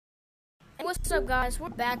What's up, guys? We're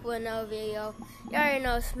back with another video. You already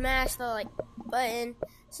know, smash the like button,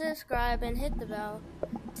 subscribe, and hit the bell.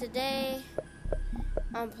 Today,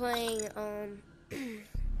 I'm playing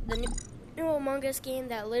the new Among Us game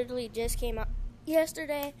that literally just came out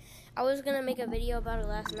yesterday. I was gonna make a video about it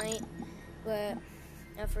last night, but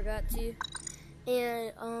I forgot to.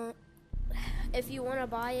 And if you wanna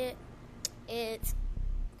buy it, it's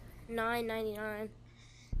 $9.99.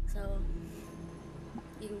 So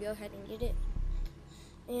you can go ahead and get it.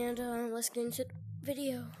 And let's get into the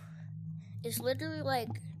video. It's literally like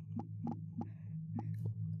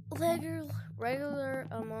regular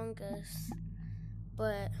Among Us,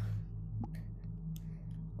 but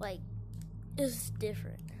like it's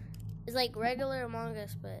different. It's like regular Among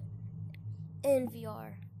Us, but in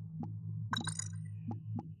VR.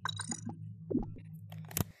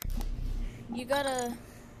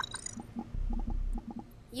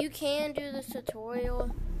 You can do the tutorial,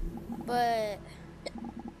 but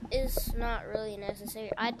it's not really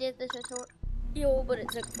necessary. I did the tutorial, but it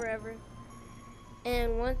took forever.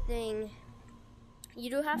 And one thing, you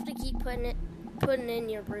do have to keep putting in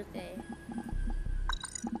your birthday.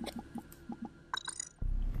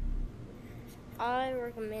 I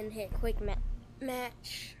recommend hit quick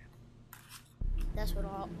match. That's what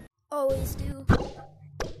I'll always do.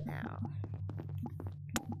 Now,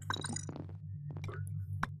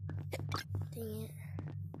 dang it.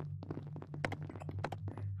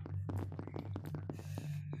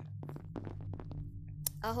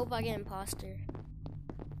 I hope I get imposter.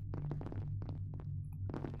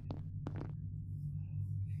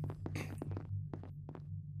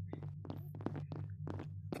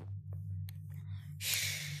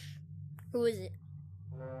 Who is it?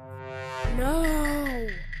 No!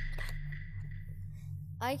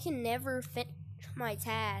 I can never finish my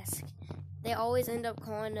task. They always end up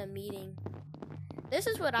calling a meeting. This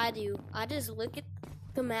is what I do. I just look at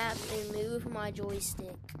the map and move my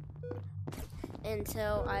joystick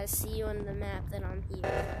until I see on the map that I'm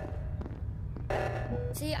here.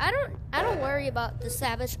 See, I don't worry about the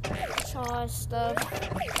sabotage stuff.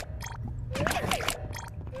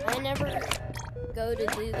 I never go to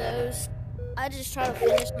do those. I just try to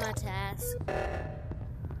finish my task.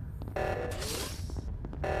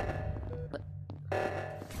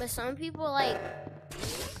 But some people, like,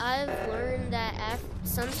 I've learned that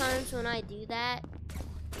sometimes when I do that,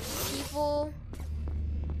 people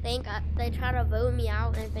think they try to vote me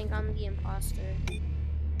out and think I'm the imposter.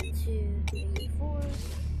 2, 3, 4,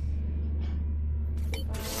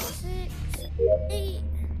 5, 6, 8.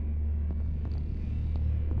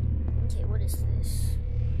 Okay, what is this?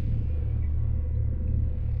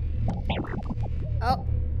 Oh,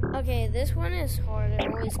 okay, this one is hard. It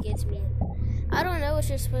always gets me. I don't know what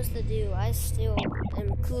you're supposed to do. I still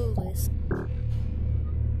am clueless.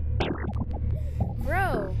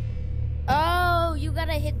 Bro. Oh, you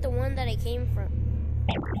gotta hit the one that it came from.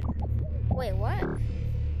 Wait, what?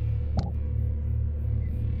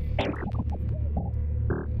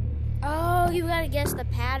 Oh, you gotta guess the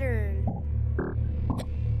pattern.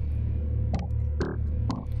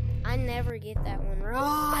 I never get that one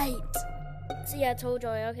right. See, I told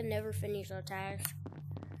y'all I can never finish our task.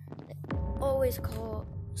 They always call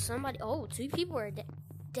somebody. Oh, 2 people are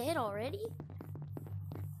dead already?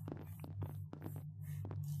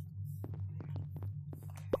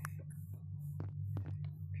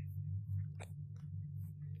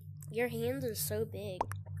 Your hands are so big.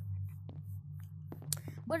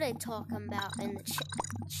 What are they talking about in the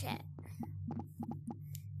chat?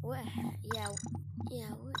 What? Yeah,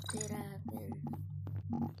 what did happen?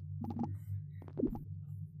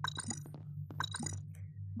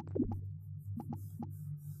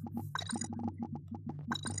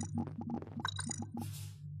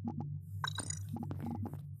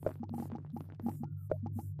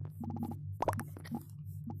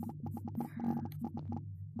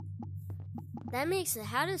 That makes it.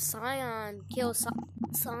 How does Cyan kill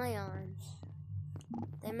Cyan?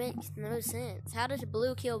 That makes no sense. How does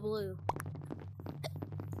blue kill blue?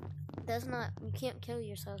 That's not. You can't kill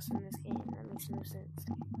yourselves in this game. That makes no sense.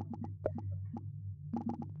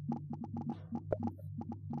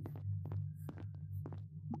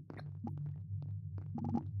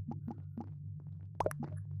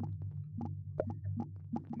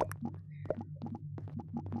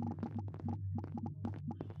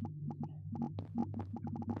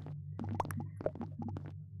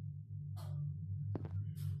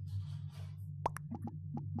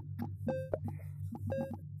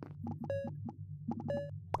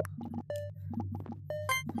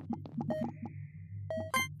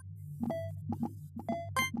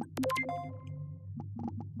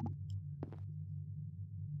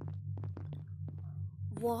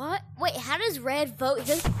 What? Wait, how does Red vote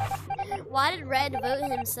his? Why did Red vote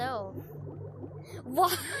himself?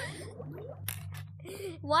 What?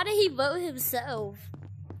 Why did he vote himself?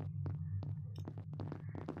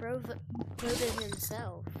 Bro voted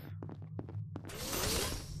himself.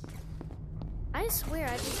 I swear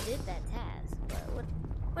I just did that task, but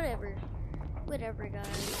whatever. Whatever,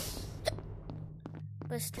 guys.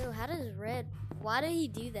 But still, how does Red... Why did he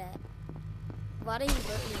do that? Why did he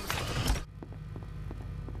vote himself?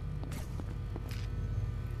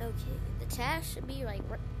 Okay, the task should be like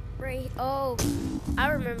right... Oh, I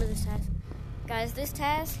remember this task. Guys, this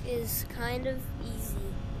task is kind of easy.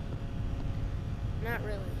 Not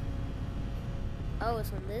really. Oh,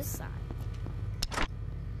 it's on this side.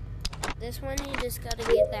 This one, you just gotta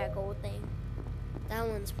get that gold thing. That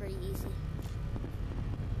one's pretty easy.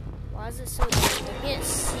 Why is it so dark? I can't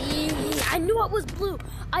see. I knew it was blue.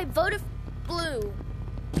 I voted blue.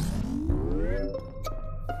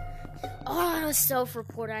 Oh,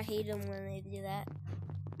 self-report. I hate them when they do that.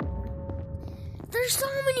 There's so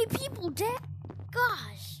many people dead.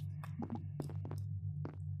 Gosh.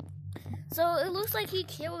 So it looks like he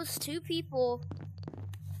kills 2 people.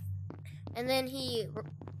 And then he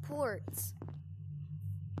reports.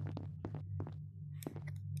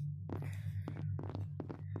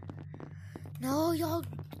 No,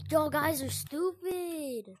 y'all guys are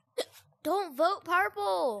stupid. Don't vote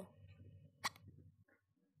purple.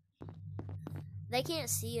 They can't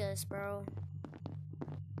see us, bro.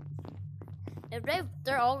 If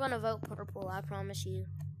they're all gonna vote purple, I promise you.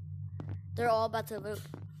 They're all about to vote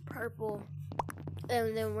purple,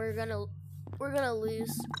 and then we're gonna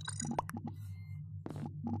lose.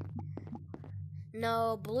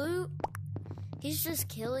 No, blue. He's just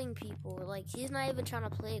killing people. Like, he's not even trying to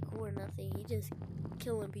play it cool or nothing. He's just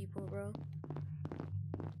killing people, bro.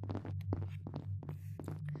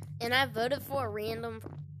 And I voted for a random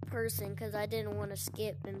person because I didn't want to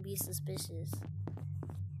skip and be suspicious.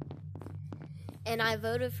 And I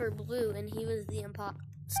voted for blue, and he was the imposter.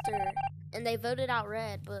 And they voted out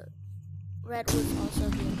red, but red was also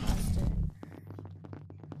the imposter.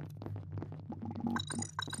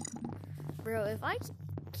 Bro, if I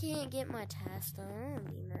can't get my task done, I'm gonna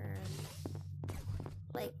be mad.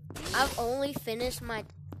 Like, I've only finished my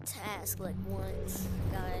task like once,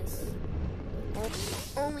 guys.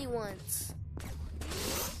 Only once.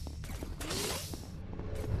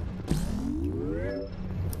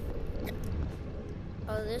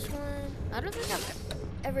 Oh, this one? I don't think I've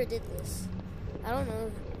ever did this. I don't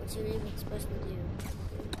know what you're even supposed to do.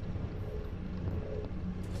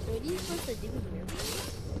 What are you supposed to do here?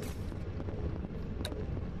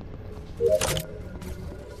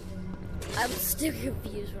 I'm still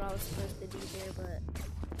confused what I was supposed to do here, but...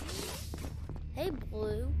 Hey,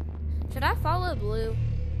 Blue. Should I follow Blue?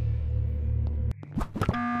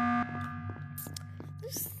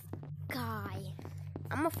 This guy.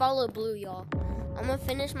 I'm gonna follow Blue, y'all. I'm gonna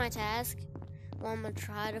finish my task. Well, I'm gonna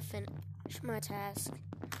try to finish my task.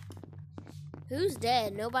 Who's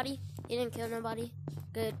dead? Nobody? He didn't kill nobody?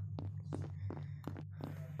 Good.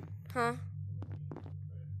 Huh?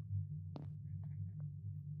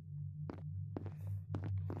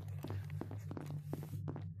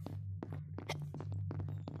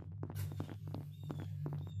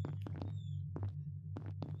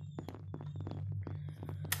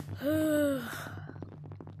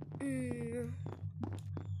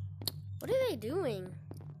 What are they doing?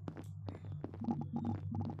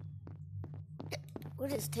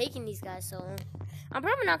 What is taking these guys so long? I'm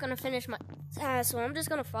probably not gonna finish my task, so I'm just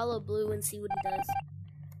gonna follow Blue and see what he does.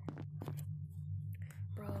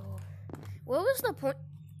 Bro, what was the point?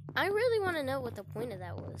 I really want to know what the point of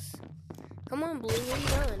that was. Come on, Blue, where you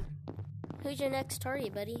going? Who's your next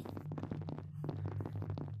target, buddy?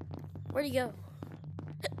 Where'd he go?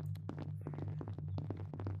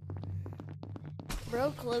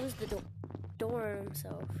 Bro closed the door on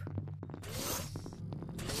himself.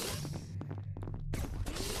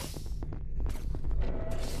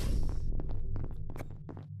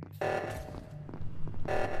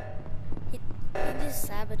 He just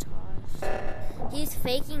sabotaged. He's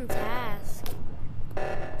faking task.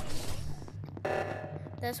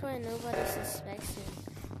 That's why nobody suspects him.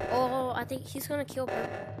 Oh, I think he's gonna kill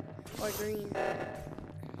purple or green.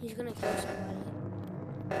 He's gonna kill somebody.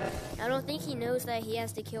 I don't think he knows that he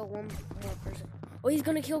has to kill one more person. Oh, he's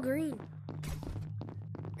gonna kill green.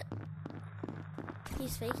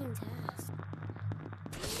 He's faking task.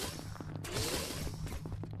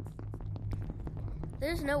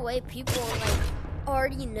 There's no way people like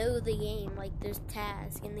already know the game. Like there's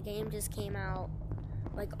tasks and the game just came out.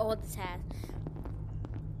 Like all the tasks.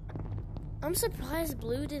 I'm surprised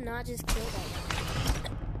Blue did not just kill that guy.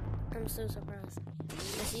 I'm so surprised.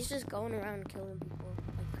 Because he's just going around killing people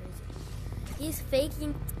like crazy. He's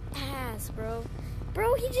faking ass, bro.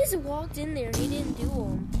 Bro, he just walked in there. He didn't do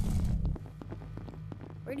him.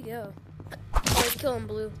 Where'd he go? Oh, he's killing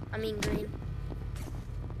Blue. I mean Green.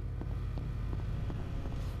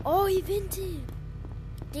 Oh, he vented.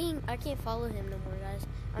 Dang, I can't follow him no more, guys.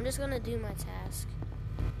 I'm just gonna do my task.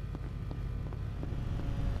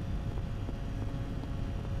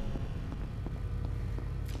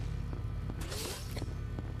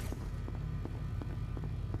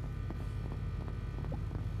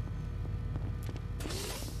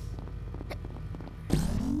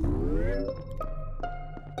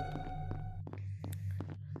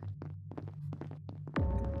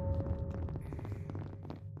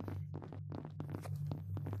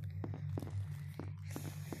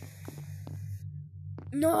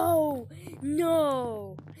 No,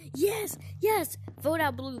 no, yes, yes, vote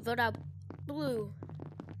out Blue, vote out Blue.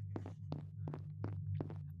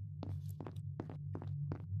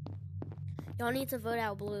 Y'all need to vote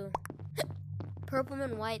out Blue. Purple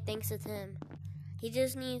and white, thanks to Tim. He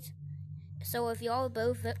just needs, so if y'all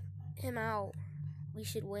both vote him out, we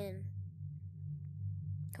should win.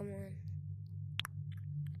 Come on.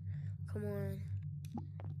 Come on.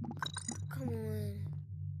 Come on.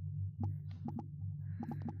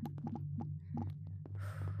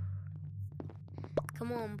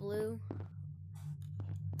 Come on, Blue.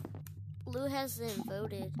 Blue hasn't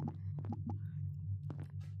voted.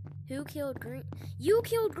 Who killed Green? You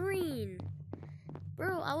killed Green!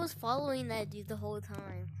 Bro, I was following that dude the whole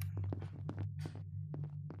time.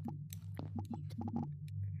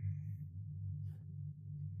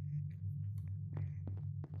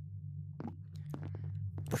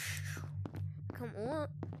 Come on.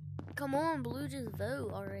 Come on, Blue, just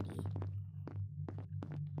vote already.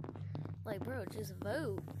 Like, bro, just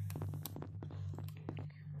vote.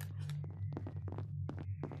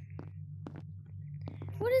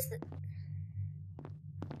 What is the...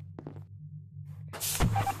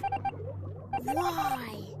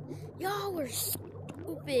 Why? Y'all were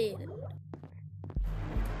stupid.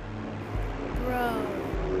 Bro.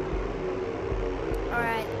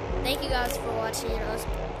 Alright, thank you guys for watching.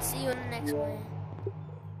 I'll see you in the next one.